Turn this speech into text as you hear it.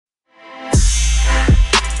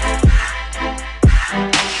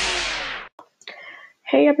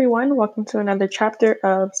Hey everyone, welcome to another chapter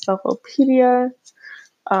of Selfopedia.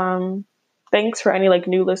 Um, Thanks for any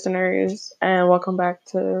new listeners, and welcome back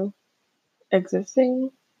to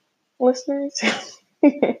existing listeners.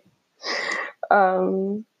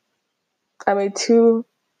 um, I made two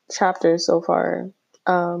chapters so far.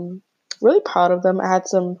 Um, really proud of them. I had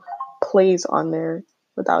some plays on there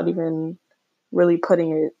without even really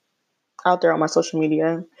putting it out there on my social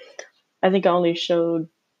media. I think I only showed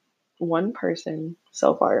one person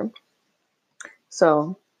so far.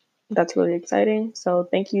 So that's really exciting. So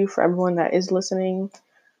thank you for everyone that is listening.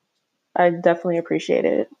 I definitely appreciate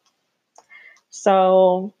it.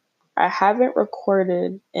 So I haven't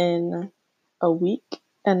recorded in a week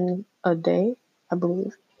and a day, I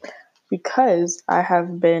believe, because I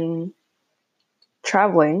have been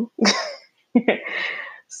traveling.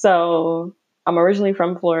 So I'm originally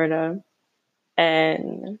from Florida,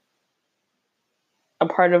 and a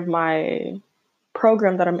part of my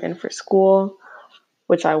program that I'm in for school,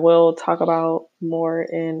 which I will talk about more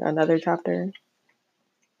in another chapter.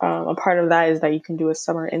 A part of that is that you can do a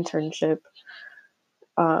summer internship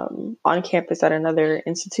on campus at another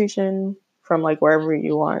institution from wherever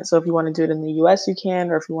you want. So if you want to do it in the US, you can,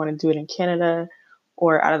 or if you want to do it in Canada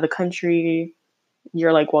or out of the country,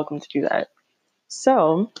 you're welcome to do that.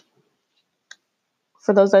 So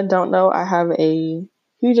for those that don't know, I have a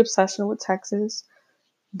huge obsession with Texas.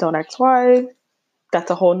 Don't ask why. That's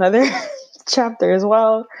a whole nother chapter as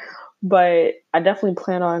well. But I definitely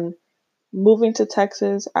plan on moving to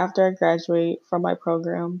Texas after I graduate from my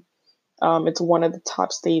program. It's one of the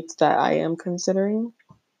top states that I am considering.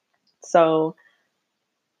 So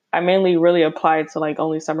I mainly really applied to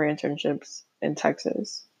only summer internships in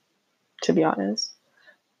Texas, to be honest.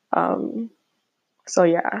 Um, so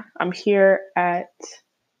yeah, I'm here at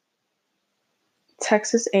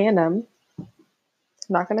Texas A&M.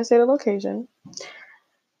 I'm not gonna say the location,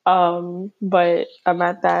 but I'm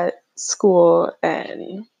at that school,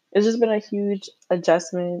 and it's just been a huge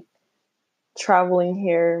adjustment traveling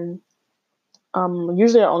here.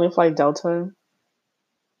 Usually I only fly Delta.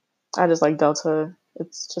 I just like Delta.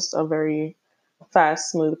 It's just a very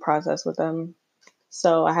fast, smooth process with them.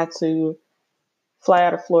 So I had to fly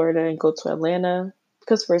out of Florida and go to Atlanta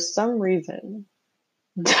because for some reason,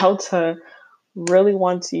 Delta really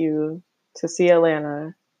wants you to see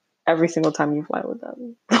Atlanta every single time you fly with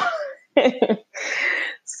them.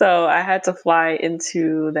 So I had to fly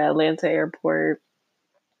into the Atlanta airport,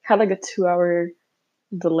 had a 2 hour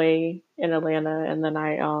delay in Atlanta, and then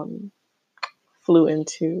I flew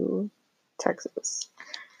into Texas.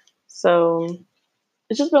 So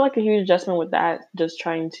it's just been a huge adjustment with that, just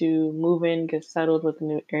trying to move in, get settled with a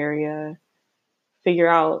new area, figure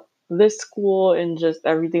out this school and just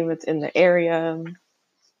everything that's in the area.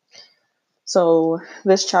 So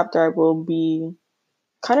this chapter I will be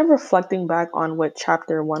kind of reflecting back on what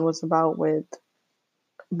chapter one was about with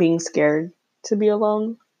being scared to be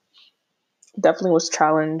alone. Definitely was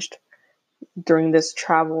challenged during this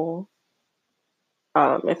travel.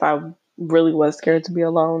 If I really was scared to be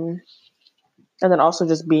alone. And then also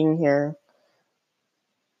just being here.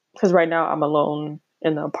 Because right now I'm alone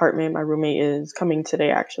in the apartment. My roommate is coming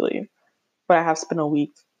today actually. But I have spent a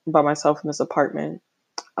week by myself in this apartment.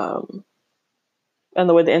 Um, and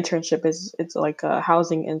the way the internship is, it's like a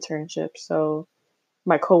housing internship. So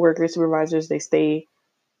my coworkers, supervisors, they stay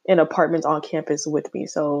in apartments on campus with me.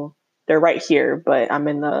 So they're right here, but I'm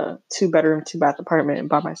in the 2-bedroom, 2-bath apartment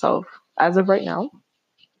by myself as of right now.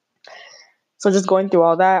 So just going through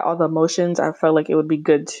all that, all the emotions, I felt like it would be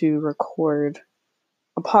good to record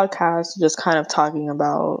a podcast, just kind of talking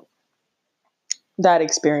about that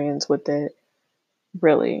experience with it,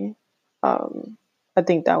 really. I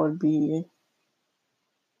think that would be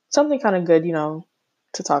something kind of good,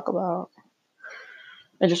 to talk about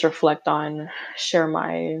and just reflect on, share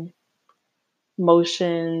my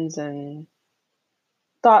emotions and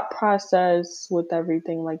thought process with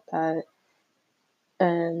everything like that.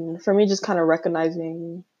 And for me, just kind of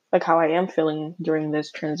recognizing how I am feeling during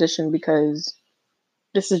this transition, because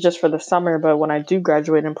this is just for the summer, but when I do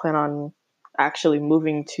graduate and plan on actually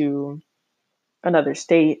moving to another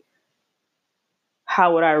state,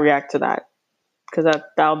 how would I react to that? Because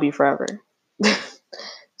that'll be forever.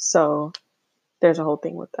 So there's a whole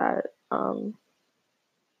thing with that. But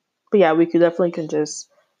yeah, we could definitely can just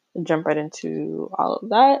jump right into all of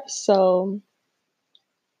that. So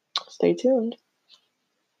stay tuned.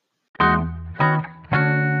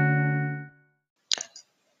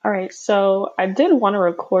 All right, so I did want to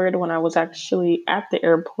record when I was actually at the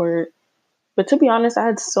airport, but to be honest, I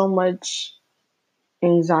had so much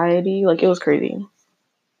anxiety. It was crazy.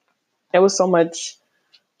 It was so much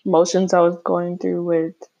emotions I was going through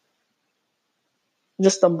with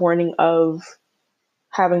just the morning of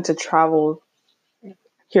having to travel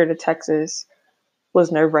here to Texas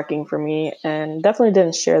was nerve wracking for me, and definitely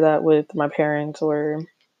didn't share that with my parents or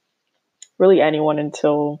really anyone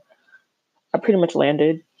until I pretty much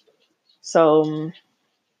landed. So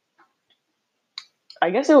I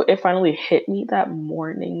guess it finally hit me that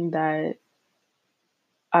morning that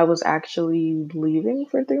I was actually leaving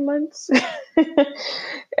for 3 months.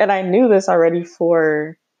 And I knew this already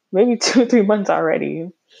for maybe 2, 3 months already.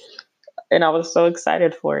 And I was so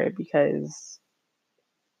excited for it because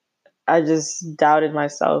I just doubted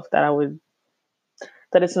myself that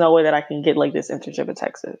it's no way that I can get like this internship in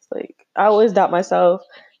Texas. Like, I always doubt myself.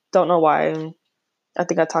 Don't know why. I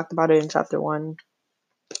think I talked about it in chapter one,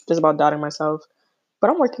 just about doubting myself. But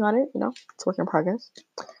I'm working on it, it's work in progress.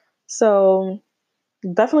 So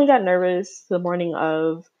definitely got nervous the morning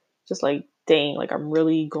of, just like, dang, like I'm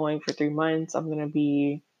really going for 3 months. I'm gonna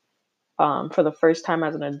be for the first time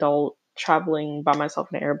as an adult traveling by myself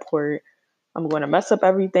in the airport. I'm going to mess up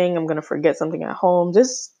everything. I'm going to forget something at home.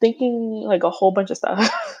 Just thinking like a whole bunch of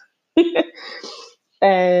stuff.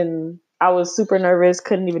 And I was super nervous,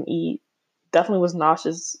 couldn't even eat. Definitely was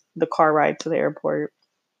nauseous the car ride to the airport.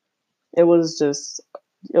 It was just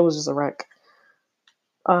a wreck.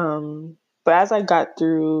 But as I got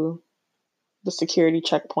through the security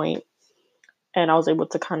checkpoint and I was able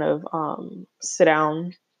to kind of sit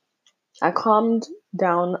down, I calmed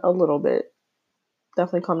down a little bit.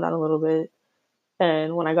 Definitely calmed down a little bit.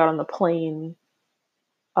 And when I got on the plane,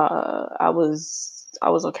 I was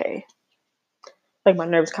okay. Like, my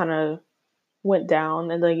nerves kind of went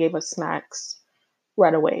down, and they gave us snacks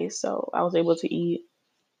right away, so I was able to eat,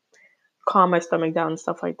 calm my stomach down, and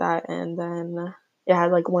stuff like that. And then it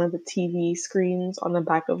had like one of the TV screens on the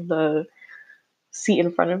back of the seat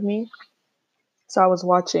in front of me, so I was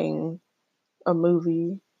watching a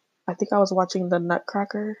movie. I think I was watching The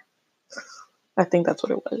Nutcracker. I think that's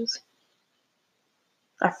what it was.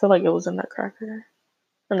 I feel like it was a Nutcracker,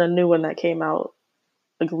 and the new one that came out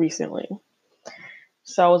like recently.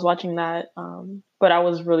 So I was watching that, but I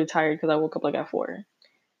was really tired because I woke up like at 4.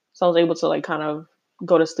 So I was able to like kind of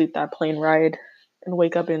go to sleep that plane ride and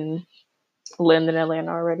wake up and land in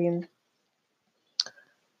Atlanta already. And,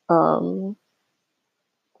 um,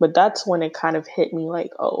 but that's when it kind of hit me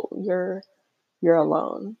like, oh, you're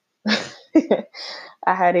alone. I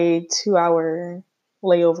had a 2-hour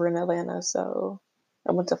layover in Atlanta, so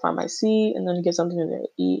I went to find my seat and then get something to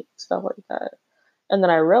eat, stuff like that. And then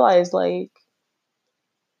I realized like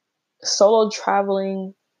solo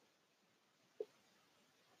traveling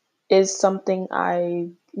is something I,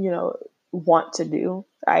 want to do.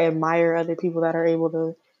 I admire other people that are able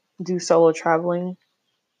to do solo traveling,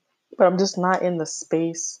 but I'm just not in the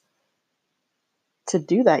space to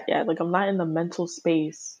do that yet. Like, I'm not in the mental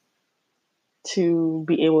space to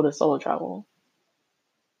be able to solo travel.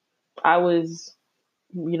 I was,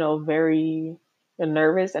 very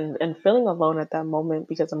nervous and feeling alone at that moment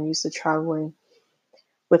because I'm used to traveling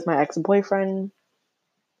with my ex boyfriend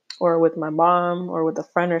or with my mom or with a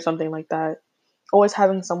friend or something like that. Always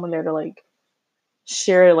having someone there to like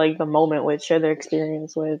share like the moment with, share their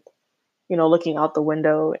experience with, looking out the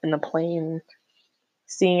window in the plane,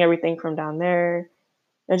 seeing everything from down there,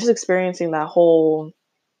 and just experiencing that whole,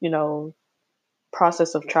 you know,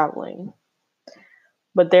 process of traveling.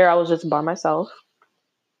 But there I was just by myself,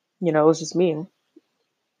 it was just me.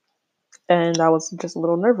 And that was just a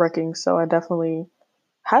little nerve wracking. So I definitely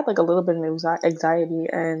had like a little bit of anxiety,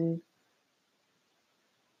 and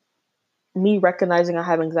me recognizing I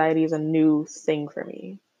have anxiety is a new thing for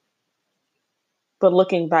me. But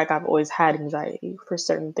looking back, I've always had anxiety for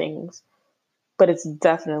certain things, but it's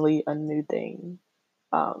definitely a new thing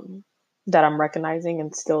um, that I'm recognizing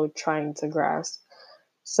and still trying to grasp.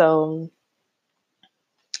 So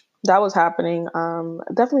that was happening. I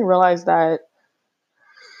definitely realized that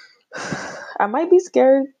I might be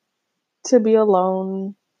scared to be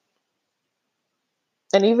alone.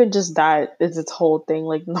 And even just that is its whole thing.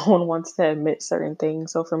 Like, no one wants to admit certain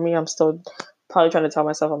things. So for me, I'm still probably trying to tell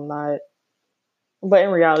myself I'm not. But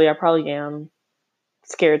in reality, I probably am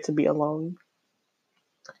scared to be alone.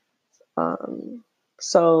 Um,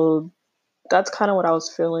 so that's kind of what I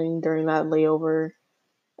was feeling during that layover.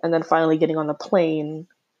 And then finally getting on the plane.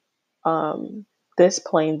 Um, this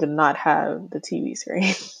plane did not have the TV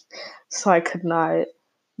screen. So I could not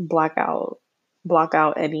block out block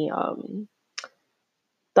out any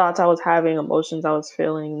thoughts I was having, emotions I was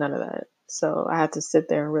feeling, none of that. So I had to sit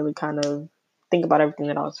there and really kind of think about everything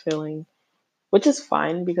that I was feeling, which is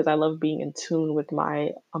fine because I love being in tune with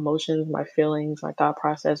my emotions, my feelings, my thought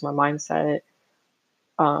process, my mindset.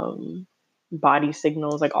 um, body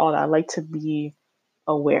signals, like all that. I like to be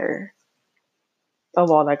aware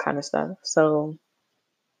of all that kind of stuff. So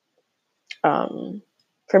um,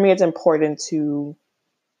 for me, it's important to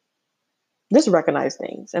just recognize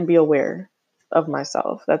things and be aware of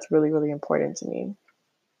myself. That's really, really important to me.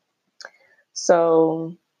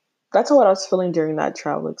 So that's what I was feeling during that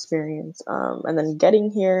travel experience. And then getting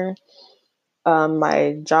here,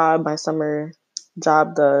 my job, my summer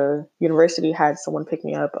job, the university had someone pick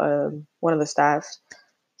me up. One of the staff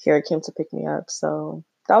here came to pick me up. So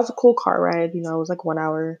that was a cool car ride. You know, it was like 1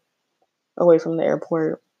 hour away from the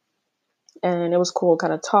airport. And it was cool,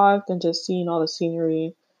 kind of talked and just seeing all the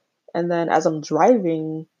scenery. And then as I'm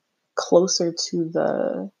driving closer to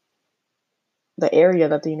the area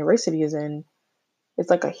that the university is in, it's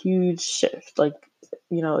like a huge shift, like,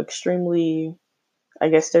 you know, extremely, I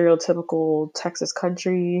guess, stereotypical Texas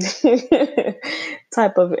country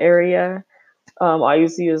type of area. All you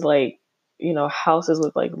see is like, you know, houses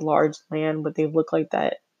with like large land, but they look like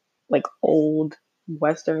that, like old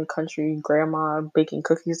Western country grandma baking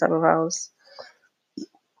cookies type of house.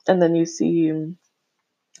 And then you see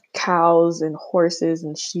cows and horses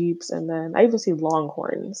and sheep, and then I even see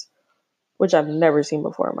longhorns, which I've never seen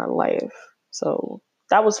before in my life. So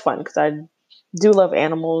that was fun because I do love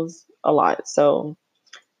animals a lot. So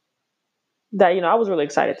that, you know, I was really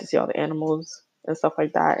excited to see all the animals and stuff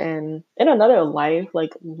like that. And in another life,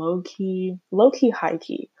 like low key, high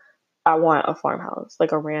key, I want a farmhouse,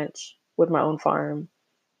 like a ranch with my own farm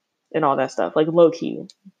and all that stuff, like low key.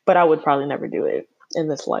 But I would probably never do it in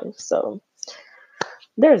this life. So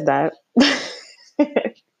there's that.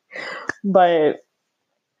 But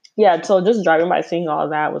yeah, so just driving by, seeing all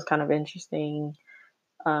that was kind of interesting.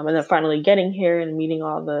 And then finally getting here and meeting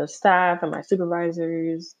all the staff and my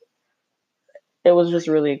supervisors, it was just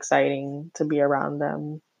really exciting to be around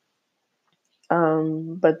them.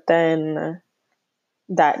 But then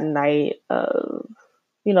that night of,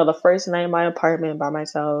 you know, the first night in my apartment by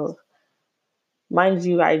myself, mind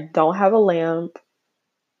you, I don't have a lamp.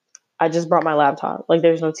 I just brought my laptop. Like,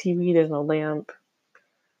 there's no TV, there's no lamp,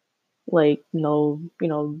 like, no, you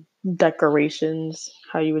know, decorations,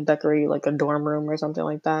 how you would decorate like a dorm room or something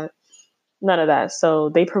like that. None of that. So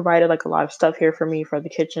they provided like a lot of stuff here for me for the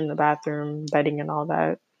kitchen, the bathroom, bedding, and all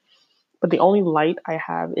that. But the only light I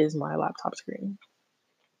have is my laptop screen.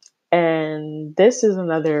 And this is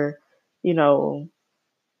another, you know,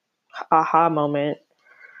 aha moment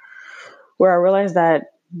where I realized that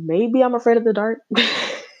maybe I'm afraid of the dark.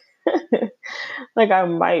 Like, I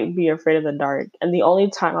might be afraid of the dark. And the only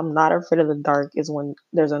time I'm not afraid of the dark is when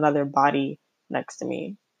there's another body next to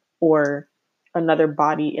me or another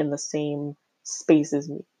body in the same space as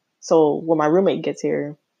me. So when my roommate gets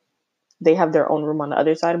here, they have their own room on the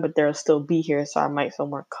other side, but they'll still be here, so I might feel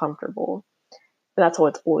more comfortable. And that's how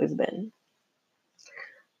it's always been.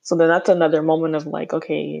 So then that's another moment of like,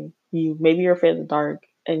 okay, you're afraid of the dark,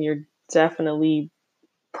 and you're definitely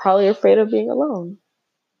probably afraid of being alone.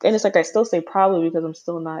 And it's like I still say probably because I'm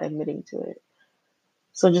still not admitting to it.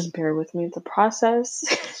 So just bear with me. It's a process.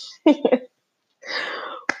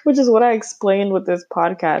 Which is what I explained with this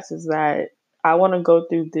podcast, is that I want to go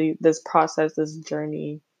through this process, this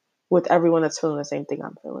journey with everyone that's feeling the same thing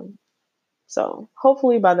I'm feeling. So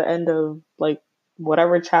hopefully by the end of like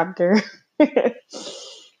whatever chapter,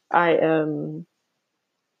 I am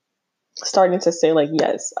starting to say like,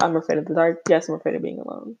 yes, I'm afraid of the dark. Yes, I'm afraid of being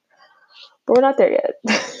alone. But we're not there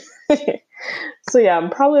yet. So yeah, I'm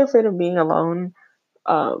probably afraid of being alone.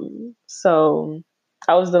 So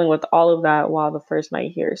I was dealing with all of that while the first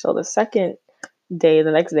night here. So the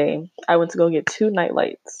next day, I went to go get 2 night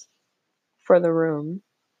lights for the room.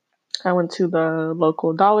 I went to the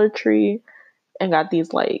local Dollar Tree and got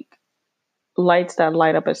these like lights that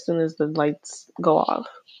light up as soon as the lights go off.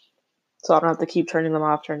 So I don't have to keep turning them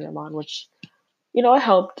off, turning them on, which, you know, it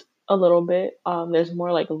helped a little bit. There's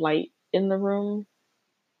more like light in the room,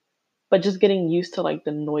 but just getting used to like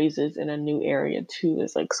the noises in a new area too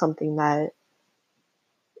is like something that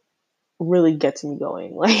really gets me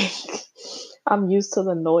going. Like, I'm used to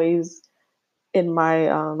the noise in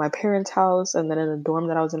my parents' house, and then in the dorm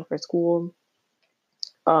that I was in for school.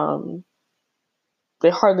 Um, they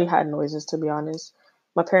hardly had noises, to be honest.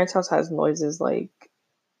 My parents' house has noises like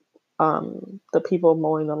the people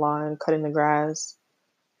mowing the lawn, cutting the grass.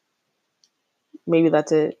 Maybe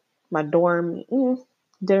that's it. My dorm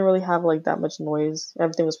didn't really have like that much noise.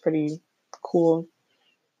 Everything was pretty cool.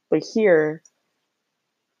 But here,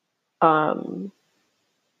 um,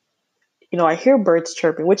 you know, I hear birds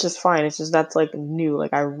chirping, which is fine. It's just that's like new.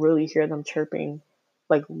 Like, I really hear them chirping,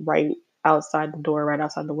 like right outside the door, right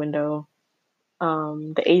outside the window.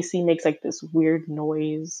 The AC makes like this weird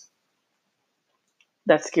noise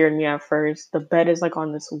that scared me at first. The bed is like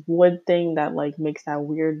on this wood thing that like makes that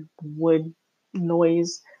weird wood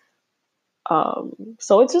noise.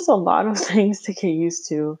 So it's just a lot of things to get used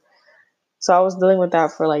to. So I was dealing with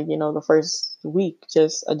that for like, the first week,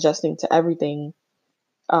 just adjusting to everything.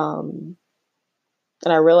 Um,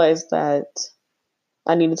 and I realized that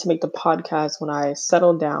I needed to make the podcast when I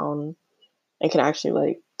settle down and can actually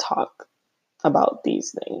like talk about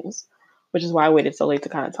these things, which is why I waited so late to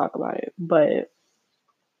kind of talk about it. But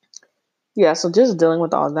yeah, so just dealing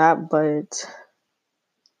with all that, but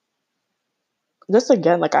just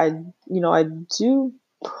again, like I do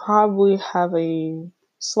probably have a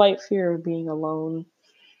slight fear of being alone.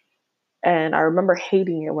 And I remember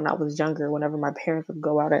hating it when I was younger, whenever my parents would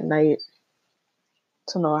go out at night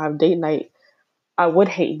to have date night. I would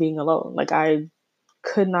hate being alone. Like I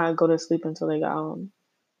could not go to sleep until they got home.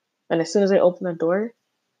 And as soon as they opened the door,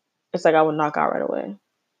 it's like I would knock out right away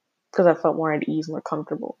because I felt more at ease, more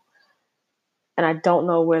comfortable. And I don't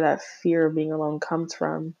know where that fear of being alone comes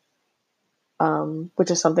from,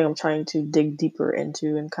 which is something I'm trying to dig deeper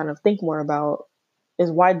into and kind of think more about. Is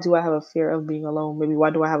why do I have a fear of being alone? Maybe why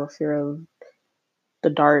do I have a fear of the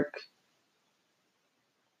dark?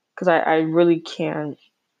 Because I really can't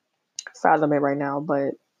fathom it right now.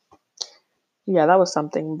 But yeah, that was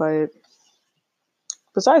something. But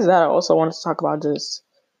besides that, I also wanted to talk about just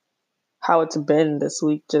how it's been this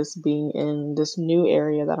week, just being in this new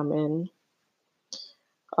area that I'm in.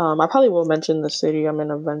 I probably will mention the city I'm in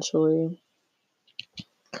eventually.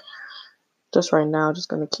 Just right now, just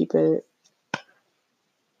gonna keep it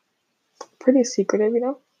pretty secretive,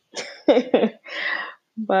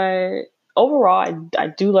 But overall, I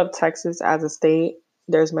do love Texas as a state.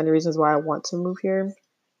 There's many reasons why I want to move here.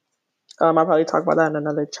 I'll probably talk about that in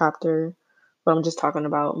another chapter. But I'm just talking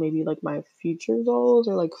about maybe like my future goals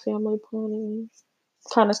or like family planning,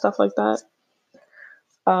 kind of stuff like that.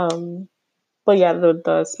 But yeah,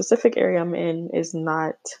 the specific area I'm in is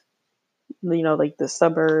not, like the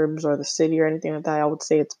suburbs or the city or anything like that. I would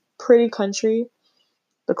say it's pretty country.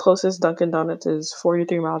 The closest Dunkin' Donuts is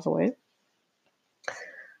 43 miles away.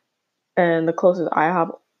 And the closest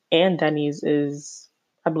IHOP and Denny's is,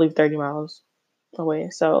 I believe, 30 miles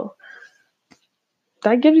away. So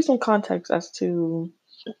that gives you some context as to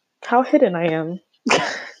how hidden I am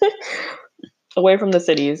away from the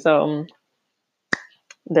city. So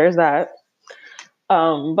there's that.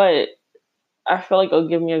 But I feel like it'll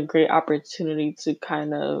give me a great opportunity to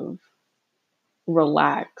kind of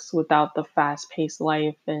relax without the fast paced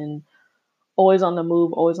life and always on the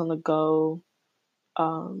move, always on the go.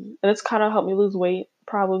 And it's kind of helped me lose weight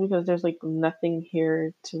probably because there's like nothing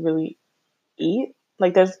here to really eat.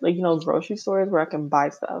 Like there's like, grocery stores where I can buy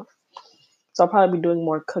stuff. So I'll probably be doing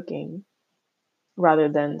more cooking rather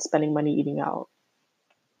than spending money eating out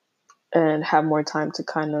and have more time to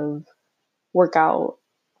kind of work out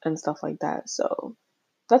and stuff like that. So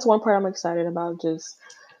that's one part I'm excited about, just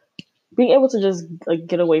being able to just like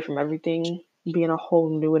get away from everything, be in a whole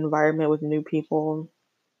new environment with new people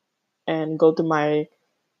and go through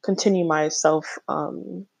continue my self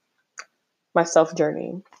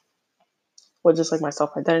journey with just like my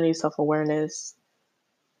self identity, self awareness,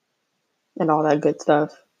 and all that good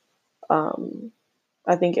stuff. Um,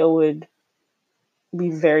 I think it would be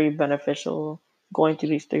very beneficial going through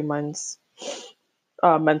these 3 months,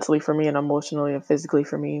 mentally for me and emotionally and physically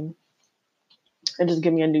for me, and just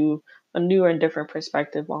give me a new and different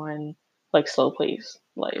perspective on like slow pace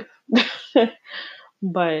life.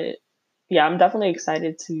 But yeah, I'm definitely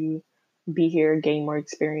excited to be here, gain more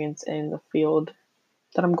experience in the field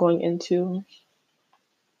that I'm going into.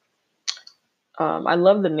 I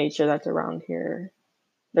love the nature that's around here.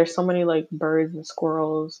 There's so many like birds and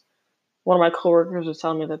squirrels. One of my coworkers was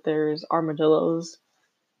telling me that there's armadillos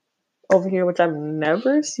over here, which I've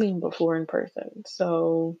never seen before in person.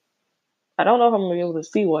 So I don't know if I'm gonna be able to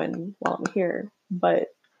see one while I'm here, but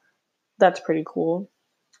that's pretty cool.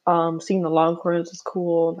 Seeing the longhorns is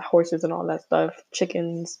cool, the horses and all that stuff,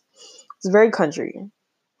 chickens. It's very country,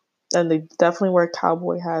 and they definitely wear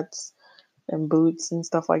cowboy hats and boots and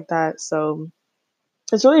stuff like that. So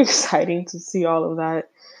it's really exciting to see all of that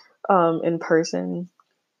in person.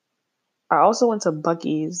 I also went to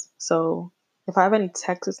Buc-ee's, so if I have any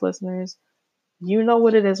Texas listeners, you know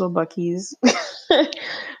what it is with Buc-ee's.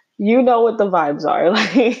 You know what the vibes are.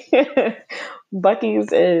 Like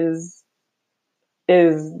Buc-ee's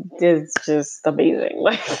is just amazing.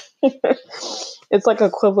 Like it's like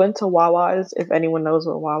equivalent to Wawa's, if anyone knows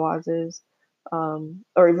what Wawa's is.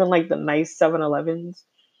 Or even like the nice 7-Elevens.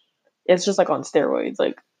 It's just like on steroids,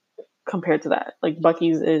 like compared to that. Like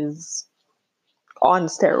Buc-ee's is on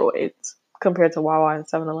steroids compared to Wawa and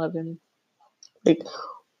 7-Eleven. Like,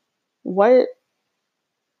 what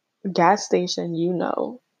gas station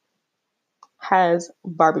has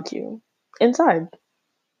barbecue inside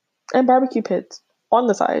and barbecue pits on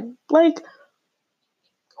the side? Like,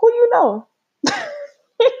 who you know?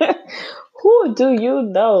 Who do you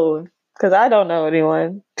know? Because I don't know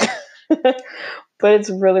anyone. But it's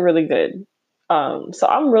really, really good. So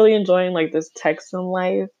I'm really enjoying like this Texan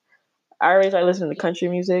life. I always like listening to country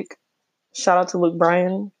music. Shout out to Luke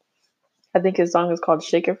Bryan. I think his song is called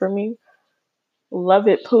 "Shake It For Me." Love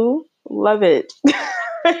it, Pooh. Love it.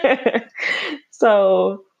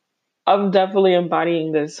 So I'm definitely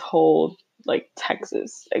embodying this whole like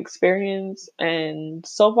Texas experience, and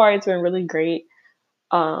so far it's been really great.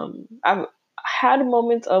 I've had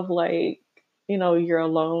moments of like, you're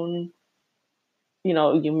alone,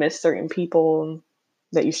 you miss certain people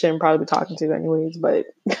that you shouldn't probably be talking to anyways, but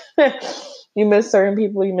you miss certain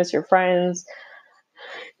people, you miss your friends,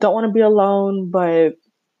 don't want to be alone, but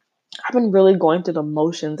I've been really going through the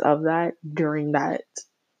motions of that during that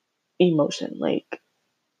emotion. Like,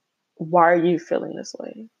 why are you feeling this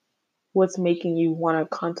way? What's making you want to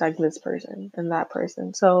contact this person and that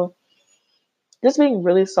person? So just being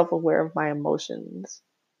really self-aware of my emotions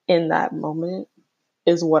in that moment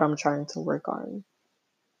is what I'm trying to work on.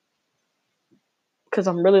 Because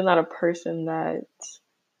I'm really not a person that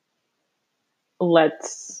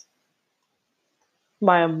lets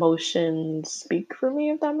my emotions speak for me,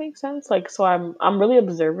 if that makes sense. Like, so I'm really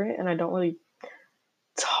observant, and I don't really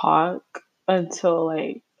talk until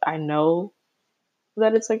like I know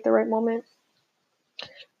that it's like the right moment.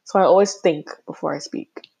 So I always think before I speak.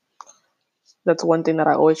 That's one thing that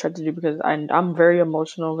I always try to do, because I'm very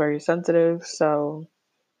emotional, very sensitive. So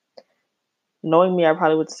knowing me, I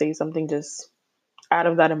probably would say something just out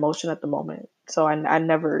of that emotion at the moment. So I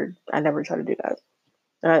never try to do that.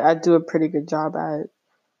 I do a pretty good job at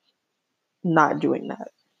not doing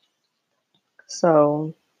that.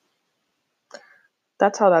 So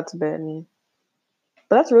that's how that's been.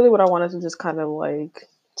 But that's really what I wanted to just kind of like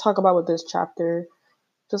talk about with this chapter.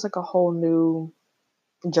 Just like a whole new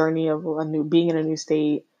journey of being in a new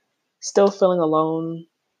state, still feeling alone.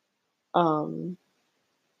 Um,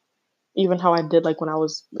 Even how I did like when I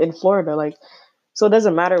was in Florida. Like, so it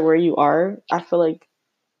doesn't matter where you are. I feel like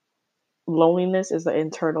loneliness is the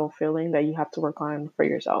internal feeling that you have to work on for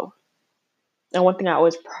yourself. And one thing I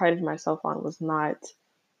always prided myself on was not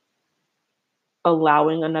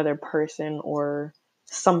allowing another person or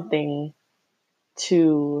something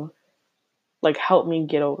to like help me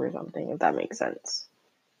get over something, if that makes sense.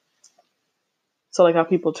 So like how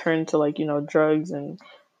people turn to like, drugs and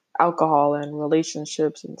alcohol and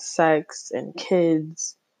relationships and sex and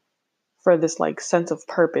kids for this like sense of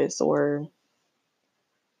purpose or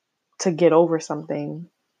to get over something.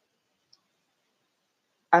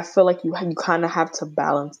 I feel like you kind of have to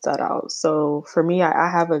balance that out. So for me, I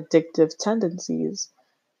have addictive tendencies,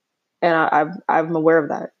 and I'm aware of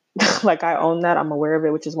that. Like, I own that. I'm aware of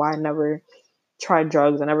it, which is why I never tried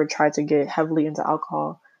drugs. I never tried to get heavily into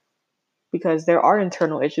alcohol, because there are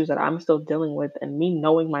internal issues that I'm still dealing with, and me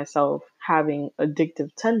knowing myself having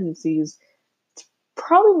addictive tendencies, it's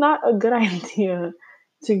probably not a good idea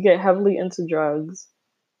to get heavily into drugs,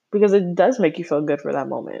 because it does make you feel good for that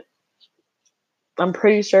moment. I'm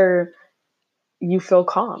pretty sure you feel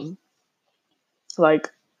calm. Like,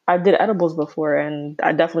 I did edibles before, and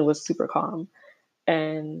I definitely was super calm.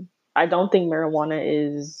 And I don't think marijuana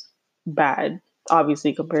is bad,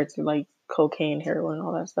 obviously, compared to like cocaine, heroin,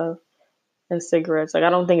 all that stuff, and cigarettes. Like, I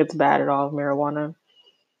don't think it's bad at all, marijuana.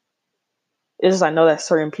 It's just I know that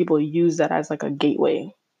certain people use that as like a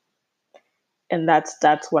gateway. And that's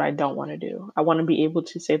what I don't want to do. I want to be able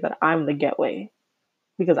to say that I'm the gateway,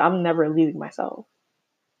 because I'm never leaving myself.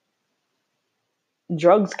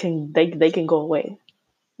 Drugs they can go away.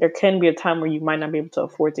 There can be a time where you might not be able to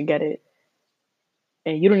afford to get it,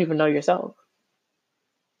 and you don't even know yourself.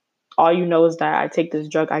 All you know is that I take this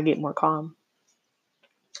drug, I get more calm.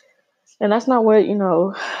 And that's not what,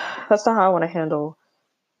 that's not how I want to handle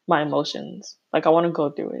my emotions. Like, I want to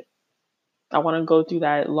go through it. I want to go through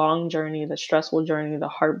that long journey, the stressful journey, the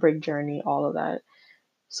heartbreak journey, all of that,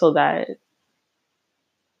 so that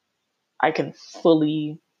I can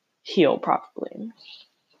fully heal properly.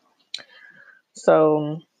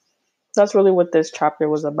 So that's really what this chapter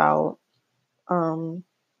was about. Um,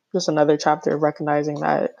 just another chapter of recognizing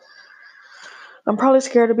that I'm probably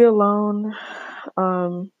scared to be alone.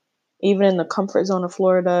 Um, Even in the comfort zone of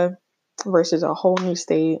Florida versus a whole new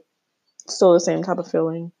state, still the same type of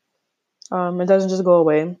feeling. It doesn't just go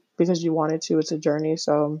away because you want it to. It's a journey.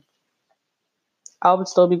 So I would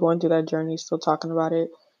still be going through that journey, still talking about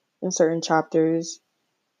it in certain chapters.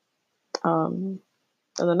 In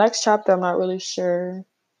the next chapter, I'm not really sure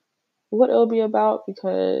what it'll be about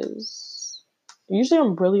because usually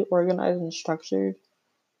I'm really organized and structured,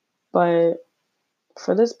 but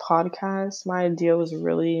for this podcast, my idea was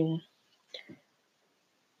really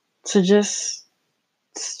to just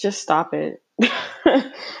stop it.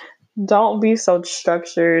 Don't be so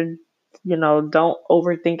structured, don't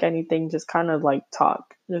overthink anything, just kind of like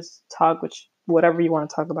talk. Just talk which whatever you want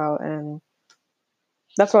to talk about, and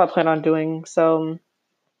that's what I plan on doing. So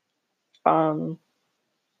um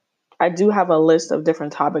I do have a list of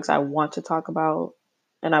different topics I want to talk about,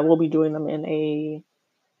 and I will be doing them in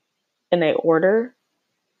a order.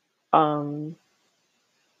 Um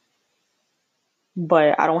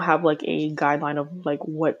but I don't have like a guideline of like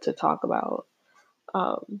what to talk about.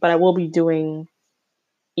 But I will be doing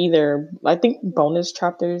either, I think, bonus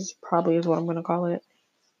chapters probably is what I'm going to call it,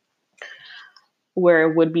 where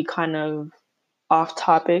it would be kind of off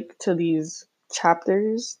topic to these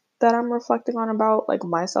chapters that I'm reflecting on about like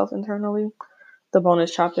myself internally. The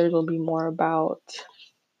bonus chapters will be more about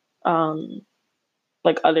um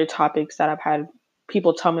like other topics that I've had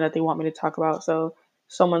people tell me that they want me to talk about. So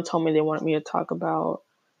someone told me they wanted me to talk about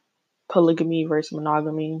polygamy versus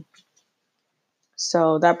monogamy.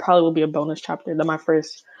 So that probably will be a bonus chapter. That my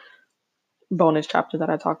first bonus chapter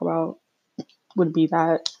that I talk about would be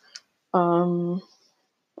that. Um,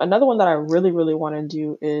 Another one that I really, really want to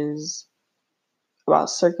do is about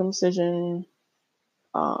circumcision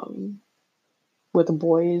um, with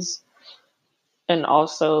boys, and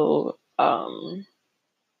also the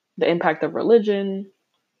impact of religion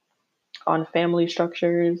on family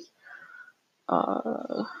structures,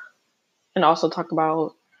 uh, and also talk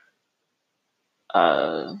about,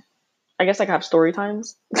 uh, I guess, like have story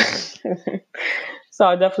times. So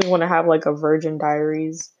I definitely want to have like a Virgin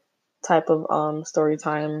Diaries type of story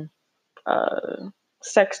time, uh,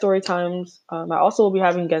 sex story times. I also will be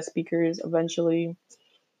having guest speakers eventually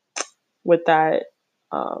with that.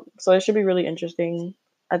 So it should be really interesting.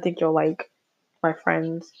 I think you'll like my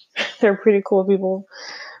friends. They're pretty cool people,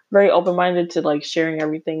 very open minded to like sharing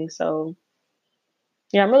everything. So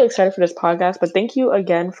yeah, I'm really excited for this podcast. But thank you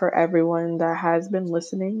again for everyone that has been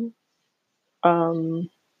listening. Um,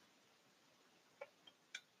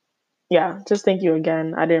 yeah, just thank you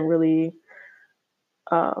again. I didn't really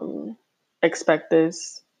um, expect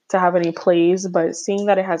this to have any plays, but seeing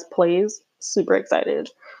that it has plays, super excited.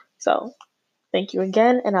 So thank you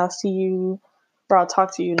again, and I'll see you, or I'll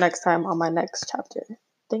talk to you next time on my next chapter.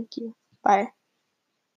 Thank you. Bye.